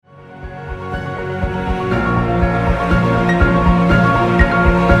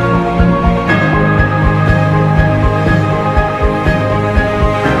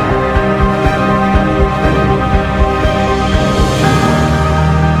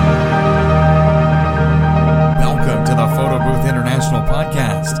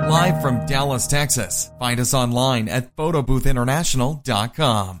from Dallas, Texas. Find us online at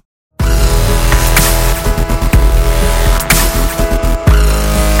photoboothinternational.com.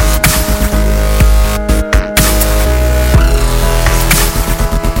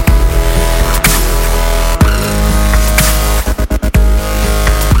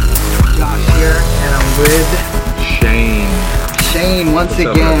 With Shane once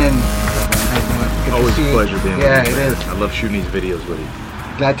again. Always a pleasure being with you. Yeah, it is. I love shooting these videos with you.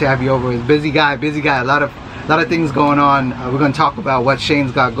 Glad to have you over. He's a busy guy. A lot of things going on. We're going to talk about what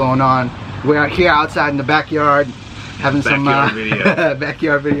Shane's got going on. We're here outside in the backyard having backyard video.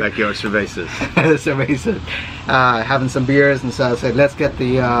 Backyard cervezas. Cervezas. Having some beers, and so I said, let's get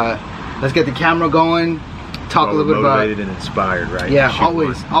the camera going. Talk a little bit about motivated and inspired, right? Yeah,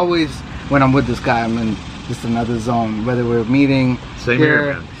 always. When I'm with this guy, I'm in just another zone. Whether we're meeting Same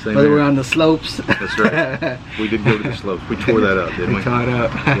here, man. Same whether here. we're on the slopes. That's right. We did go to the slopes. We tore that up, didn't we? We tore it up.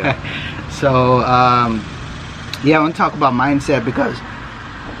 Yeah. So, yeah, I want to talk about mindset because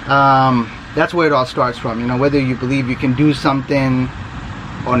that's where it all starts from. You know, whether you believe you can do something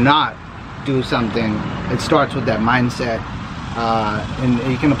or not do something, it starts with that mindset. And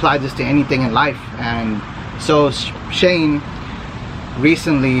you can apply this to anything in life. And so Shane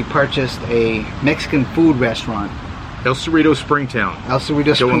recently purchased a Mexican food restaurant. El Cerrito Springtown.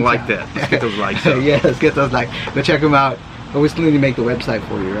 Going like that. Let's get those likes up. Yeah, let's get those likes. Go check them out. But we still need to make the website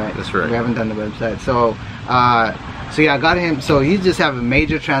for you, right? That's right. We haven't done the website. So yeah, I got him. So he's just having a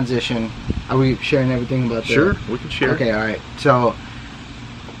major transition. Are we sharing everything about that? Sure, we can share. Okay, all right. So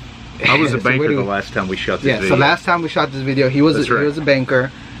I was a banker the last time we shot this video. So last time we shot this video, he was a banker.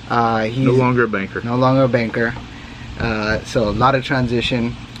 He's no longer a banker. No longer a banker. So a lot of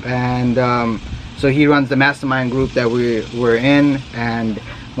transition, and so he runs the mastermind group that we're in, and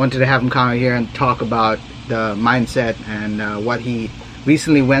wanted to have him come here and talk about the mindset and what he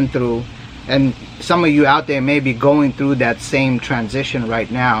recently went through. And some of you out there may be going through that same transition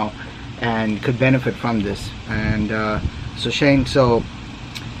right now and could benefit from this. And so Shane, so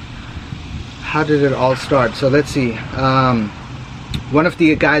how did it all start? So let's see. One of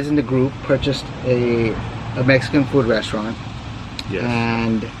the guys in the group purchased a Mexican food restaurant. Yes.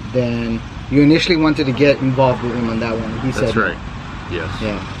 And then you initially wanted to get involved with him on that one. He said that's right. Yes.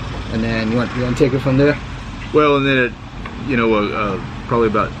 Yeah. And then you want to take it from there? Well, and then it, probably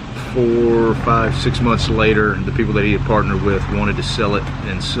about 4, 5, 6 months later, the people that he had partnered with wanted to sell it,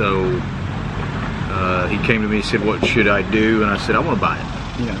 and so he came to me and said, "What should I do?" And I said, "I want to buy it."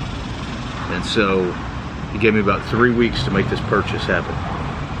 Yeah. And so he gave me about 3 weeks to make this purchase happen.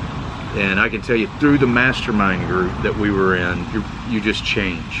 And I can tell you, through the mastermind group that we were in, you just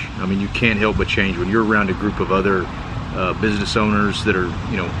change. I mean, you can't help but change when you're around a group of other business owners that are,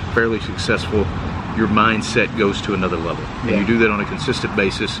 fairly successful. Your mindset goes to another level, and you do that on a consistent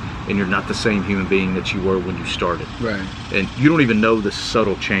basis. And you're not the same human being that you were when you started. Right. And you don't even know the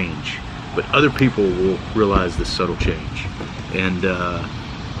subtle change, but other people will realize the subtle change. And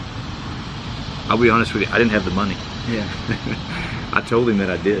I'll be honest with you, I didn't have the money. Yeah. I told him that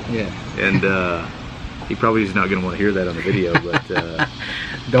I did. Yeah. And he probably is not going to want to hear that on the video, but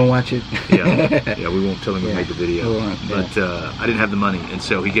don't watch it. yeah, we won't tell him we made the video. But I didn't have the money, and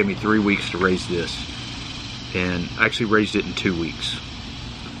so he gave me 3 weeks to raise this, and I actually raised it in 2 weeks.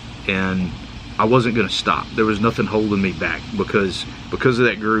 And I wasn't going to stop. There was nothing holding me back because of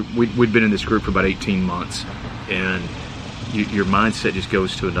that group. We'd been in this group for about 18 months, and your mindset just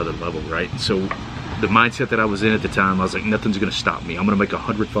goes to another level, right? So the mindset that I was in at the time, I was like, nothing's going to stop me. I'm going to make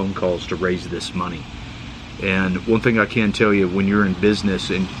 100 phone calls to raise this money. And one thing I can tell you, when you're in business,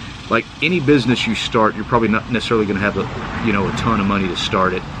 and like any business you start, you're probably not necessarily going to have a ton of money to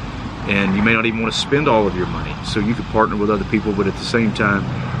start it, and you may not even want to spend all of your money. So you could partner with other people, but at the same time,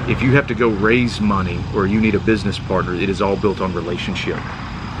 if you have to go raise money or you need a business partner, it is all built on relationship.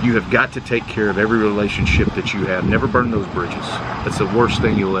 You have got to take care of every relationship that you have. Never burn those bridges. That's the worst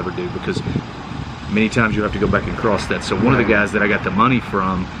thing you'll ever do, because many times you have to go back and cross that. So one of the guys that I got the money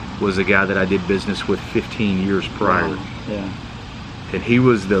from was a guy that I did business with 15 years prior. Yeah. And he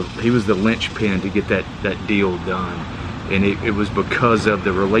was the linchpin to get that deal done. And it was because of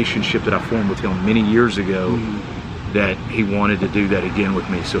the relationship that I formed with him many years ago that he wanted to do that again with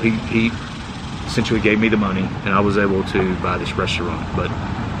me. So he essentially gave me the money, and I was able to buy this restaurant. But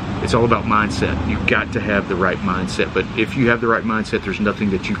it's all about mindset. You've got to have the right mindset. But if you have the right mindset, there's nothing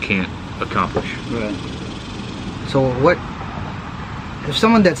that you can't accomplish. Right. So what if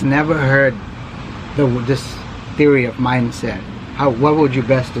someone that's never heard this theory of mindset, what would you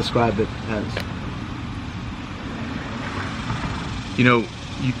best describe it as?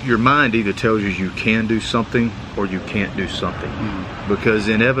 your mind either tells you can do something or you can't do something, because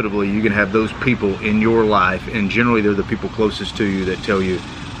inevitably you can have those people in your life, and generally they're the people closest to you, that tell you,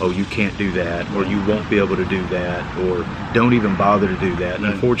 oh, you can't do that, or you won't be able to do that, or don't even bother to do that. And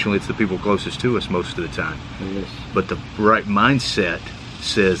unfortunately, it's the people closest to us most of the time. But the right mindset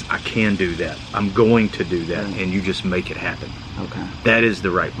says, I can do that, I'm going to do that, and you just make it happen. Okay. That is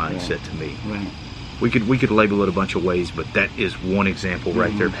the right mindset to me. Right. We could label it a bunch of ways, but that is one example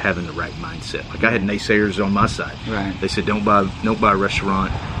right there of having the right mindset. Like, I had naysayers on my side. Right. They said, don't buy a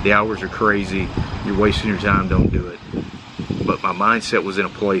restaurant, the hours are crazy, you're wasting your time, don't do it. But my mindset was in a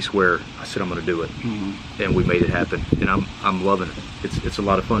place where I said, I'm going to do it, and we made it happen, and I'm loving it. It's a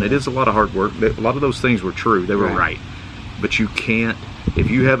lot of fun. It is a lot of hard work. A lot of those things were true. They were right. But you can't, if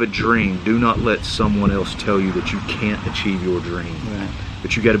you have a dream, do not let someone else tell you that you can't achieve your dream. Right.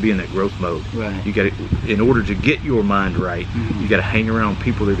 But you got to be in that growth mode. Right. You got to, in order to get your mind right, you got to hang around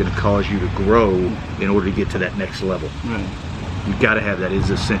people that are going to cause you to grow in order to get to that next level. Right. You've got to have that. It is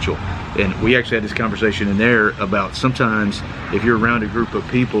essential. And we actually had this conversation in there about sometimes if you're around a group of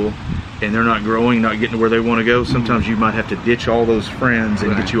people and they're not growing, not getting to where they want to go, sometimes you might have to ditch all those friends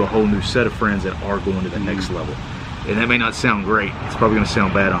and get you a whole new set of friends that are going to the next level. And that may not sound great. It's probably going to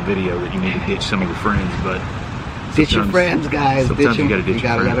sound bad on video that you need to ditch some of your friends, but ditch your friends, guys. Sometimes ditch them. You got to ditch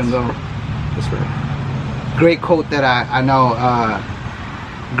your friends. Let them go. That's right. Great quote that I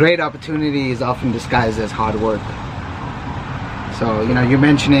know. Great opportunity is often disguised as hard work. So, you know, you're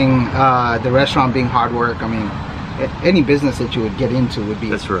mentioning the restaurant being hard work. I mean, any business that you would get into would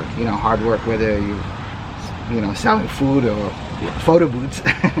be, that's right, you know, hard work, whether you know, selling food or photo booths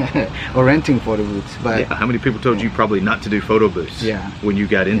or renting photo booths. But how many people told you probably not to do photo booths when you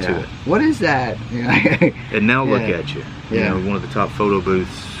got into it? What is that? And now look at you. You know, one of the top photo booth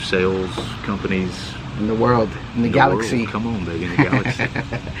sales companies in the world, in the galaxy. Come on, baby, in the galaxy.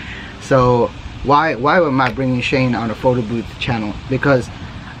 So why am I bringing Shane on a photo booth channel? Because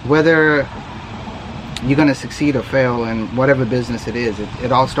whether you're gonna succeed or fail in whatever business it is,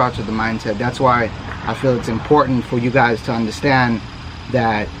 it all starts with the mindset. That's why I feel it's important for you guys to understand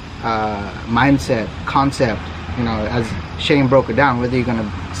that mindset concept. You know, as Shane broke it down, whether you're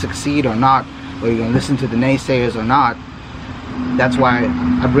gonna succeed or not, or you're gonna listen to the naysayers or not. That's why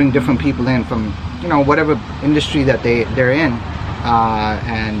I bring different people in from, you know, whatever industry that they're in,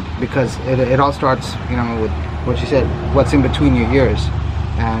 and because it all starts, you know, with what you said, what's in between your ears.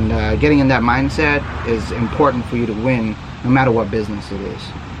 And getting in that mindset is important for you to win, no matter what business it is.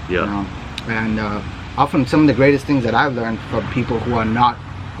 Yeah. You know? And often some of the greatest things that I've learned from people who are not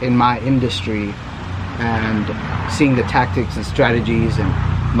in my industry, and seeing the tactics and strategies and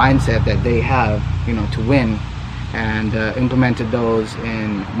mindset that they have, you know, to win, and implemented those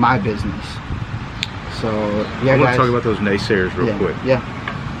in my business. So yeah, I want guys, to talk about those naysayers real quick. Yeah.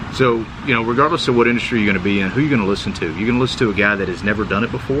 So, you know, regardless of what industry you're going to be in, who are you going to listen to? You're going to listen to a guy that has never done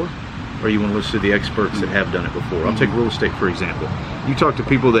it before, or you want to listen to the experts that have done it before? I'll take real estate, for example. You talk to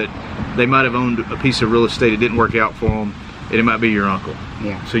people that they might have owned a piece of real estate, it didn't work out for them, and it might be your uncle.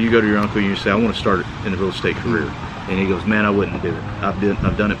 Yeah. So you go to your uncle and you say, I want to start in the real estate career. And he goes, man, I wouldn't do it.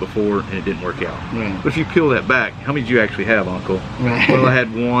 I've done it before, and it didn't work out. Right. But if you peel that back, how many did you actually have, Uncle? Right. Well, I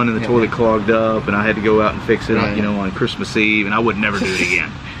had one, and the toilet clogged up, and I had to go out and fix it, you know, on Christmas Eve, and I would never do it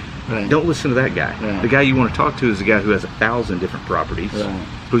again. Right. Don't listen to that guy. Right. The guy you want to talk to is the guy who has 1,000 different properties,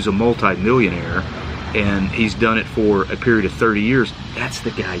 who's a multi-millionaire, and he's done it for a period of 30 years. That's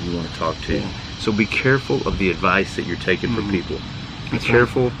the guy you want to talk to. Yeah. So be careful of the advice that you're taking from people. Be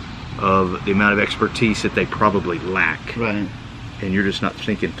careful of the amount of expertise that they probably lack. Right. And you're just not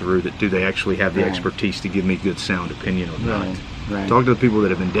thinking through that, do they actually have the expertise to give me good sound opinion or not? Right. Talk to the people that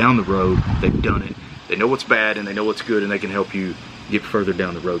have been down the road, they've done it. They know what's bad and they know what's good, and they can help you get further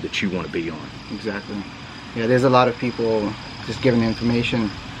down the road that you want to be on. Exactly. Yeah, there's a lot of people just giving information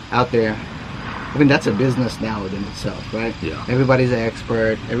out there. I mean, that's a business now within itself, right? Yeah. Everybody's an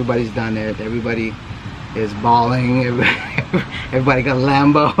expert. Everybody's done it. Everybody is balling. Everybody got a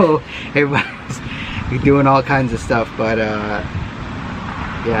Lambo. Everybody's doing all kinds of stuff. But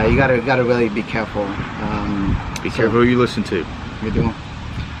yeah, you gotta really be careful. Be careful who you listen to. You do.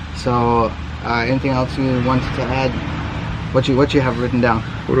 So, anything else you wanted to add? What you have written down?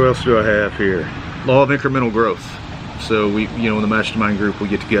 What else do I have here? Law of incremental growth. So we, you know, in the mastermind group, we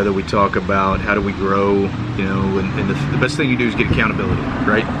get together, we talk about how do we grow, you know, and the best thing you do is get accountability,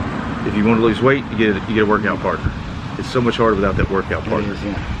 right? If you want to lose weight, you get a workout partner. It's so much harder without that workout partner.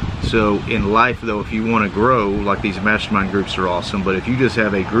 So in life, though, if you want to grow, like these mastermind groups are awesome, but if you just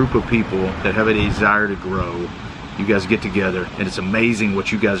have a group of people that have a desire to grow, you guys get together, and it's amazing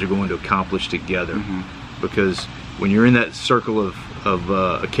what you guys are going to accomplish together. Because when you're in that circle of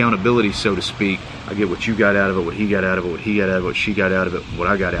accountability, so to speak. I get what you got out of it, what he got out of it, what he got out of it, what she got out of it, what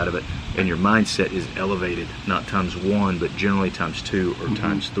I got out of it, and your mindset is elevated, not times 1, but generally times 2 or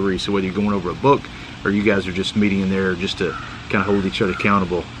times 3. So whether you're going over a book or you guys are just meeting in there just to kind of hold each other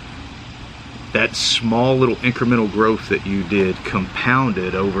accountable, that small little incremental growth that you did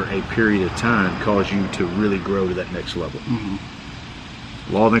compounded over a period of time caused you to really grow to that next level.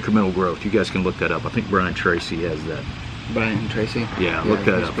 Law of incremental growth. You guys can look that up. I think Brian Tracy has that. Brian Tracy. Yeah, look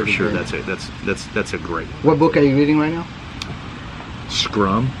that up for sure. Good. That's a great one. What book are you reading right now?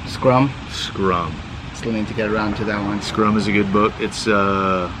 Scrum. Scrum. Still need to get around to that one. Scrum is a good book. It's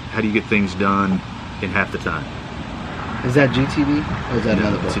how do you get things done in half the time. Is that GTD or is that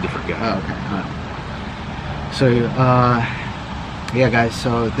another book? It's a different guy. Oh, okay. So, yeah, guys.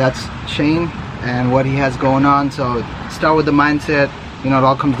 So that's Shane and what he has going on. So start with the mindset. You know, it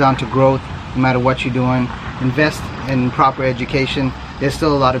all comes down to growth. No matter what you're doing, invest in proper education. There's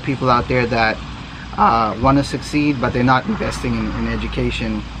still a lot of people out there that want to succeed, but they're not investing in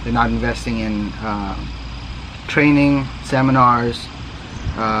education. They're not investing in training, seminars,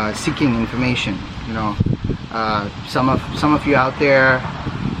 seeking information. You know, some of you out there,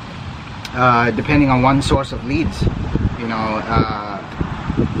 depending on one source of leads. You know,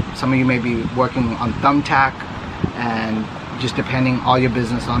 some of you may be working on Thumbtack and just depending all your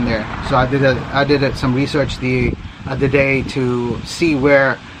business on there. So I did some research the other day to see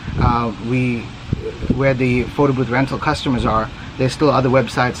where the photo booth rental customers are. There's still other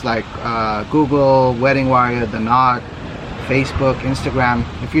websites like Google, Wedding Warrior, The Knot, Facebook, Instagram.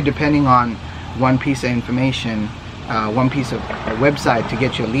 If you're depending on one piece of information, one piece of a website to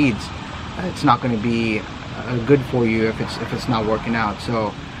get your leads, it's not going to be good for you if it's not working out.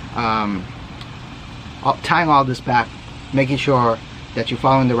 So tying all this back, making sure that you're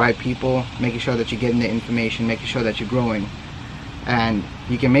following the right people, making sure that you're getting the information, making sure that you're growing. And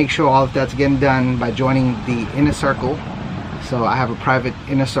you can make sure all of that's getting done by joining the Inner Circle. So I have a private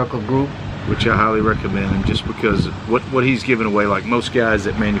Inner Circle group, which I highly recommend, just because what he's giving away, like most guys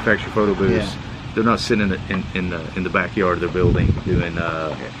that manufacture photo booths, they're not sitting in the backyard of their building doing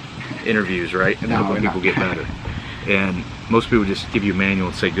interviews, right? And helping people get better. And most people just give you a manual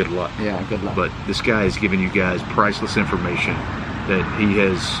and say good luck. Yeah, good luck. But this guy is giving you guys priceless information that he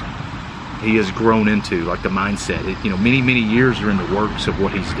has grown into, like the mindset. Many years are in the works of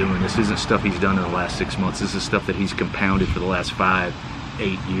what he's doing. This isn't stuff he's done in the last 6 months. This is stuff that he's compounded for the last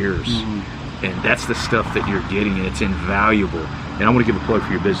 5-8 years. And that's the stuff that you're getting, and it's invaluable. And I want to give a plug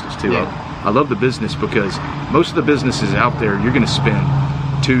for your business too. I love the business because most of the businesses out there, you're going to spend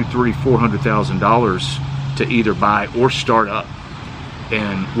 $200,000, $300,000, $400,000 to either buy or start up,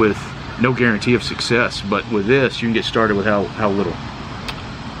 and with no guarantee of success. But with this, you can get started with how little?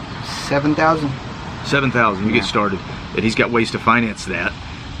 $7,000. $7,000. You get started, and he's got ways to finance that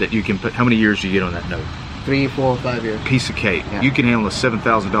you can put. How many years do you get on that note? 3, 4, 5 years. Piece of cake. Yeah. You can handle a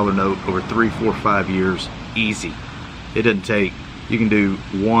 $7,000 note over 3, 4, 5 years easy. It doesn't take. You can do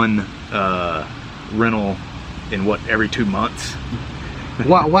one rental in every 2 months.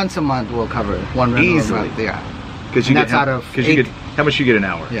 Once a month will cover it. One rental easily. A month, yeah. Because you get how much you get an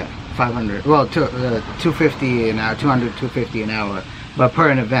hour? Yeah, 500. Well, 250 an hour, 200, 250 an hour. But per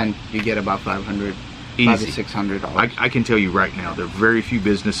an event, you get about 500. Easy. $500-$600. I can tell you right now, there are very few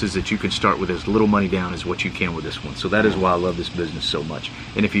businesses that you can start with as little money down as what you can with this one. So that is why I love this business so much.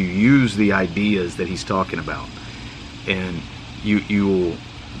 And if you use the ideas that he's talking about, and you will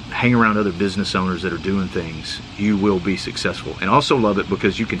hang around other business owners that are doing things, you will be successful. And also love it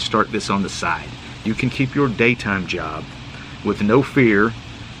because you can start this on the side. You can keep your daytime job with no fear.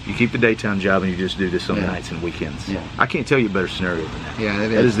 You keep the daytime job and you just do this on the nights and weekends. Yeah. I can't tell you a better scenario than that. Yeah,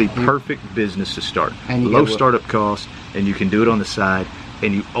 that is the perfect business to start. And low startup cost, and you can do it on the side,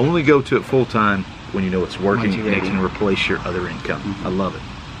 and you only go to it full time when you know it's working and it can replace your other income. I love it.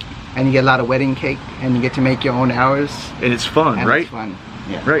 And you get a lot of wedding cake, and you get to make your own hours. And it's fun, and right? It's fun.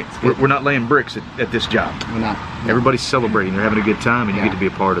 Yeah. Right. We're not laying bricks at this job. We're not. No. Everybody's celebrating. They're having a good time, and you get to be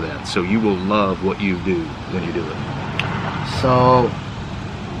a part of that. So you will love what you do when you do it. So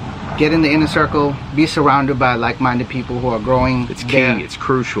get in the Inner Circle. Be surrounded by like-minded people who are growing. It's key. It's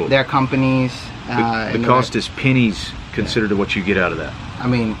crucial. Their companies. The cost is pennies considered to what you get out of that. I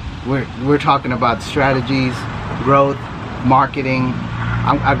mean, we're talking about strategies, growth, marketing.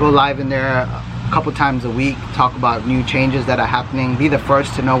 I go live in there a couple times a week, talk about new changes that are happening, be the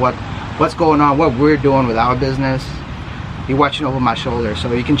first to know what's going on, what we're doing with our business. You're watching over my shoulder,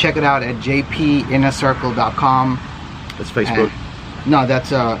 so you can check it out at jpinnercircle.com. That's Facebook? No,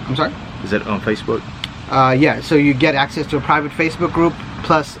 that's I'm sorry? Is that on Facebook? Yeah, so you get access to a private Facebook group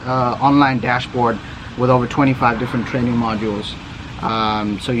plus online dashboard with over 25 different training modules.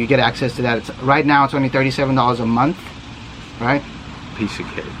 So you get access to that. Right now it's only $37 a month, right? Piece of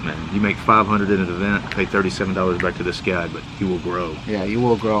cake, man. You make $500 in an event, pay $37 back to this guy, but you will grow. Yeah, you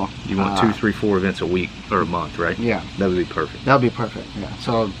will grow. You want 2, 3, 4 events a week or a month, right? Yeah. That would be perfect. That would be perfect, yeah.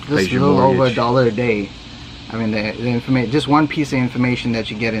 So just a little over $1 a day. I mean, the information, just one piece of information that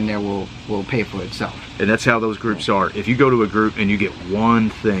you get in there will pay for itself. And that's how those groups are. If you go to a group and you get one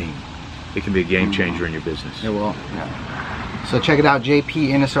thing, it can be a game changer in your business. It will, yeah. So check it out,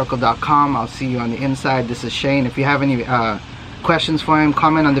 jpinnercircle.com. I'll see you on the inside. This is Shane. If you have any questions for him,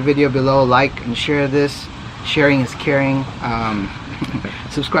 comment on the video below, like and share this. Sharing is caring.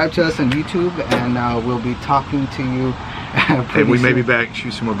 Subscribe to us on YouTube, and we'll be talking to you and we may be back,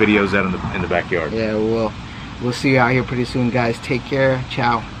 shoot some more videos out in the backyard. Yeah, we'll see you out here pretty soon, guys. Take care.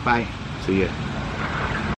 Ciao. Bye. See ya.